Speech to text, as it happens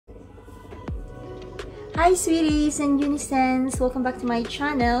Hi Sweeties and Unizens, welcome back to my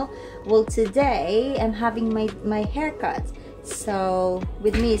channel. Well, today I'm having my haircut. So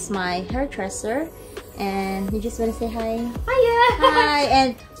with me is my hairdresser, and you just want to say hi. Hiya!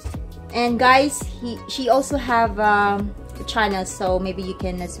 Hi, and guys, she also have a channel, so maybe you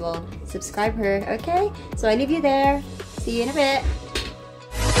can as well subscribe her. Okay, so I leave you there. See you in a bit.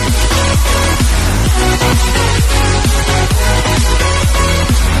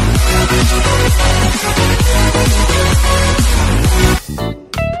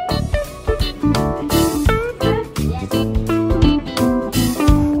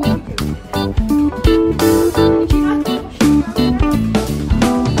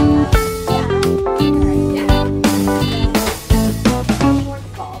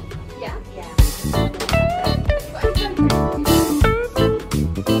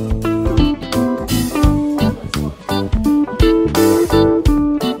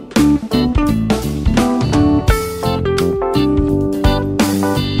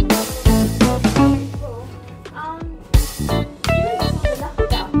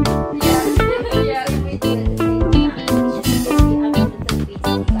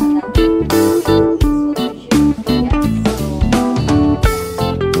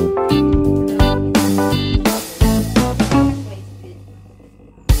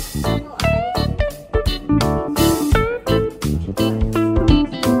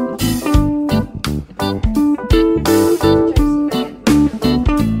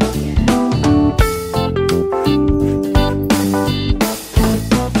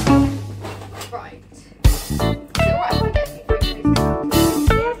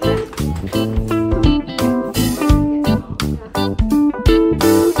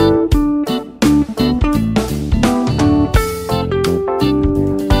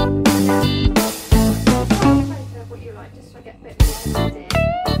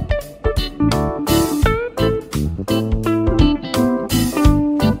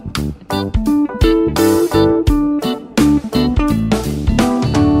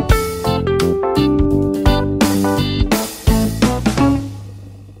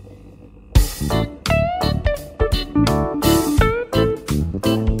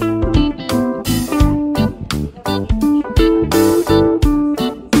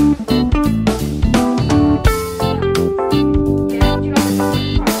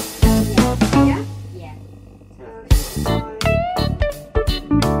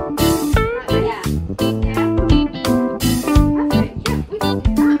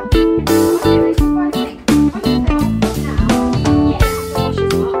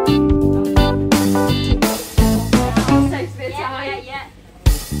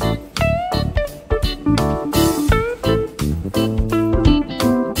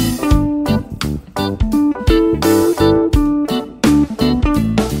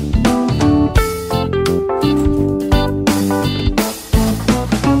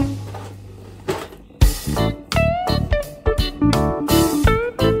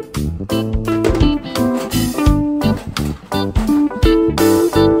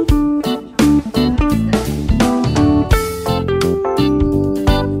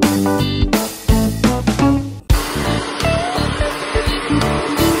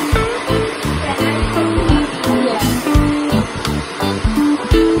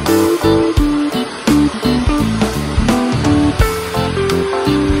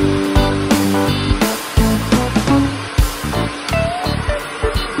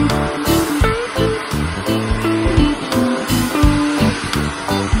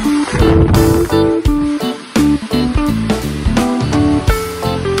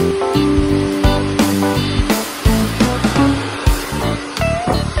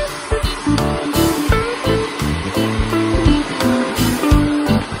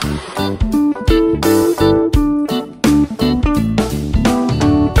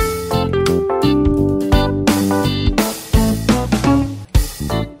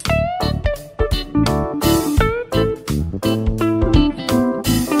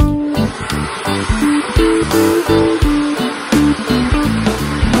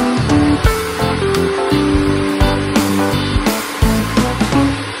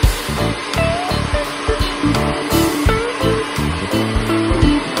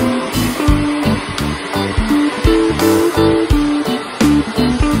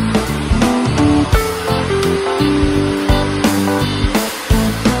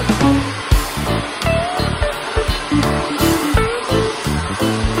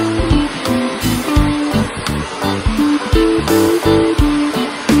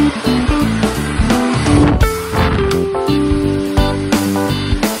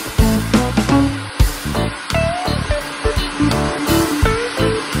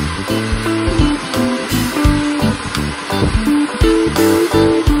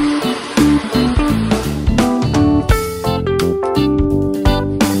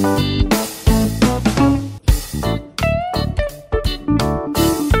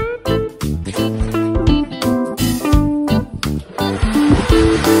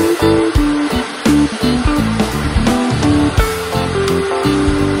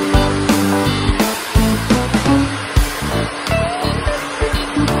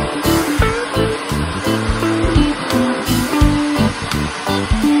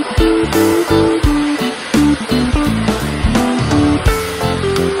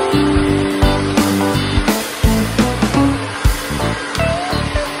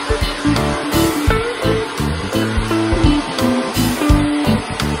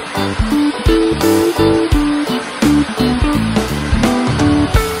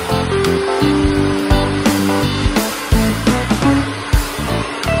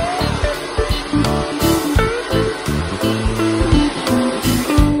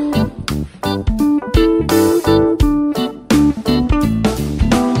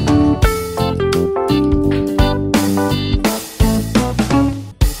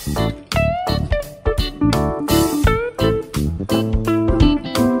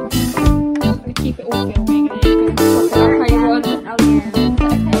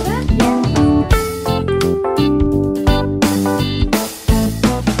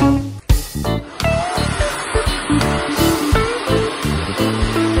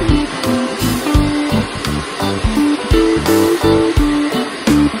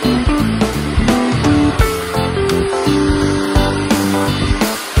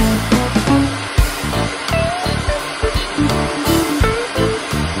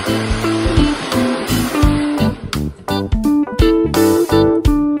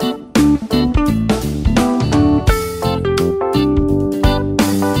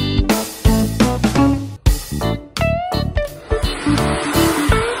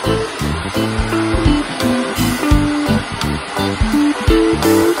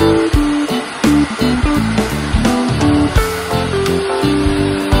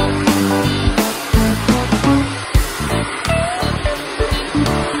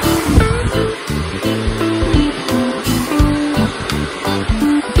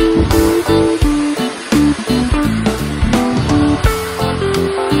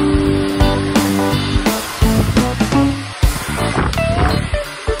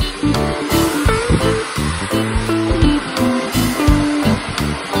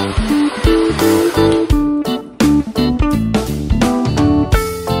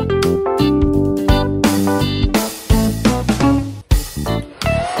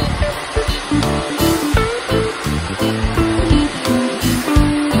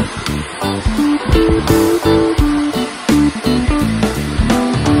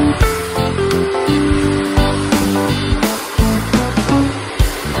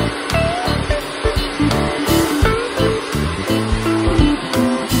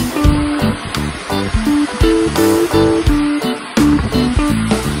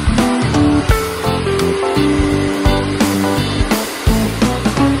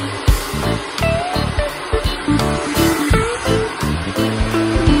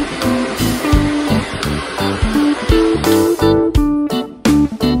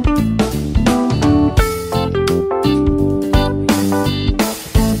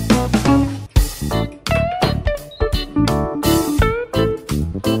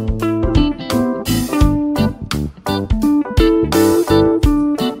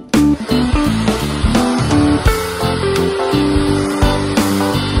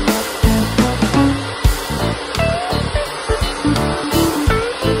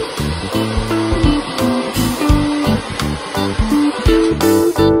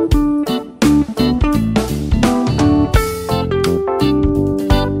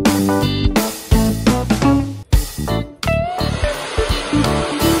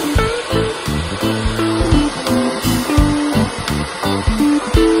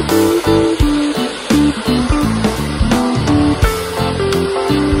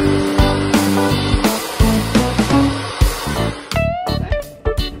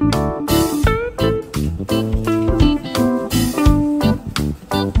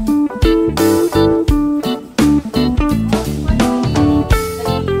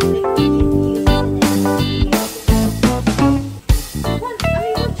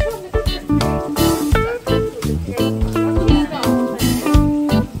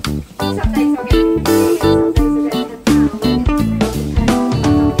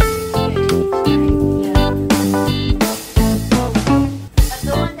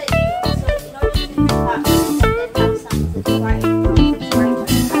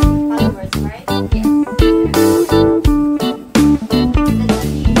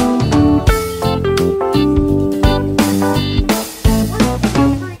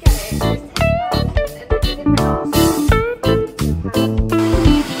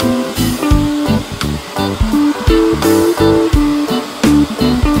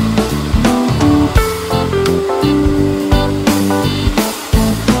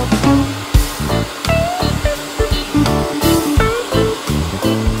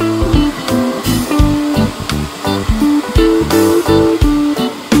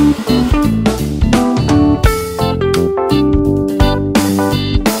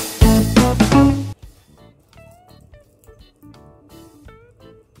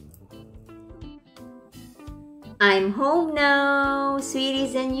 I'm home now,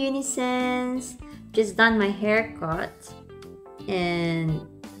 Sweeties and Unizens. Just done my haircut and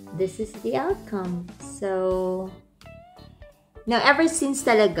this is the outcome. So now ever since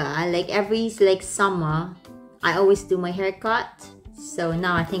talaga, like every summer, I always do my haircut. So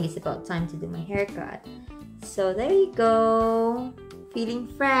now I think it's about time to do my haircut. So there you go, feeling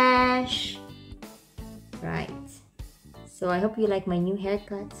fresh. Right. So I hope you like my new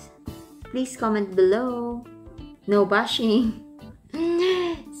haircut. Please comment below. No bashing.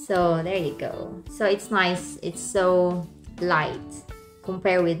 So there you go. So it's nice. It's so light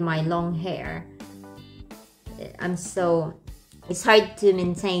compared with my long hair. It's hard to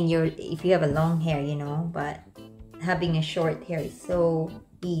maintain if you have a long hair, you know, but having a short hair is so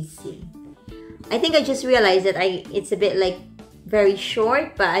easy. I think I just realized that it's a bit like very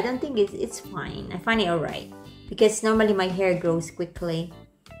short, but I don't think it's fine. I find it alright because normally my hair grows quickly.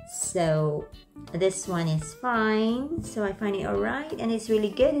 So this one is fine. So I find it alright and it's really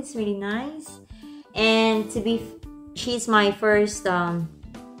good. It's really nice. And she's my first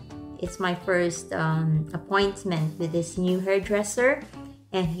it's my first appointment with this new hairdresser,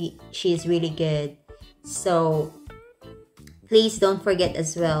 and she is really good. So please don't forget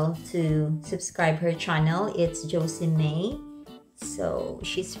as well to subscribe her channel. It's Josie May. So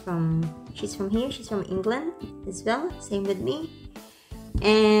she's from here. She's from England as well. Same with me.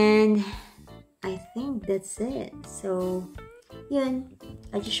 And I think that's it. So yun,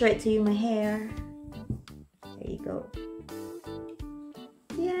 I just show it to you my hair. There you go.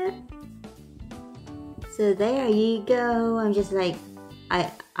 Yeah. So there you go. I'm just like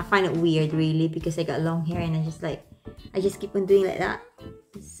I find it weird really because I got long hair and I just keep on doing like that.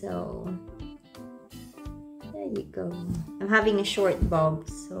 So there you go. I'm having a short bob,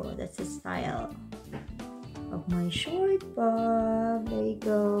 so that's the style of my short bob. There you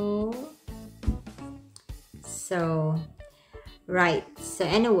go. So right, so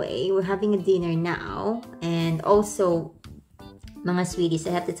anyway, we're having a dinner now. And also mga sweeties,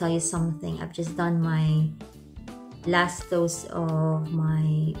 I have to tell you something. I've just done my last dose of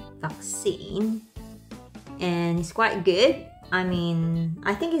my vaccine and it's quite good. I mean,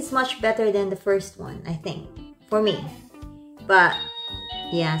 I think it's much better than the first one, I think, for me. But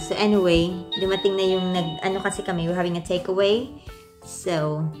yeah, so anyway, dumating na yung ano kasi kami, we're having a takeaway.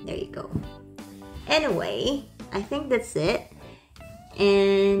 So there you go. Anyway, I think that's it.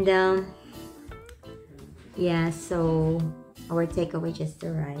 And yeah, so our takeaway just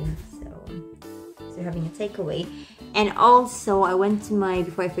arrived. So we're having a takeaway. And also I went to my,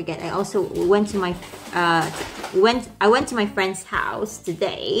 before I forget, I also went to my I went to my friend's house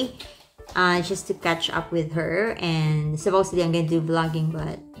today just to catch up with her. And supposedly I'm gonna do vlogging,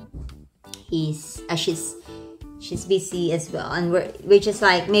 but she's busy as well, and we're just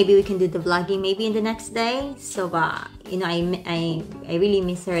like, maybe we can do the vlogging maybe in the next day. So you know, I really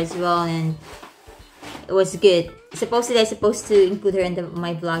miss her as well, and it was good. Supposedly I supposed to include her in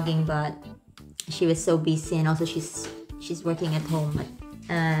my vlogging, but she was so busy, and also she's working at home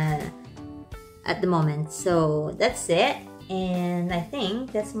at the moment. So that's it, and I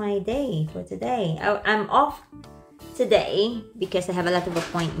think that's my day for today. I'm off today because I have a lot of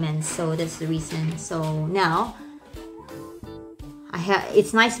appointments, so that's the reason. So now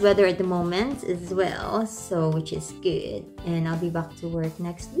it's nice weather at the moment as well, so which is good, and I'll be back to work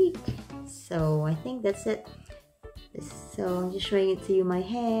next week. So I think that's it. So I'm just showing it to you, my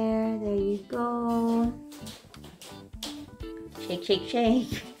hair. There you go. Shake, shake,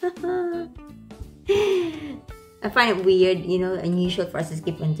 shake. I find it weird, you know, unusual for us to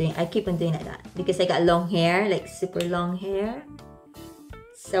keep on doing. I keep on doing like that because I got long hair, like super long hair.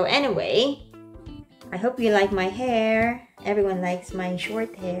 So anyway, I hope you like my hair. Everyone likes my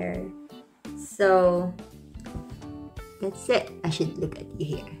short hair. So that's it. I should look at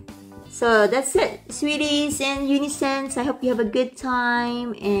you here. So that's it, Sweeties and Unizens. I hope you have a good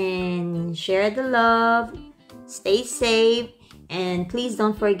time and share the love. Stay safe, and please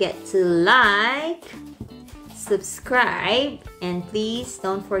don't forget to like, subscribe, and please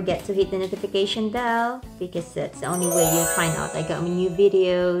don't forget to hit the notification bell because that's the only way you'll find out I got my new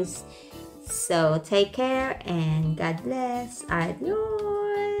videos. So take care and God bless. Adios.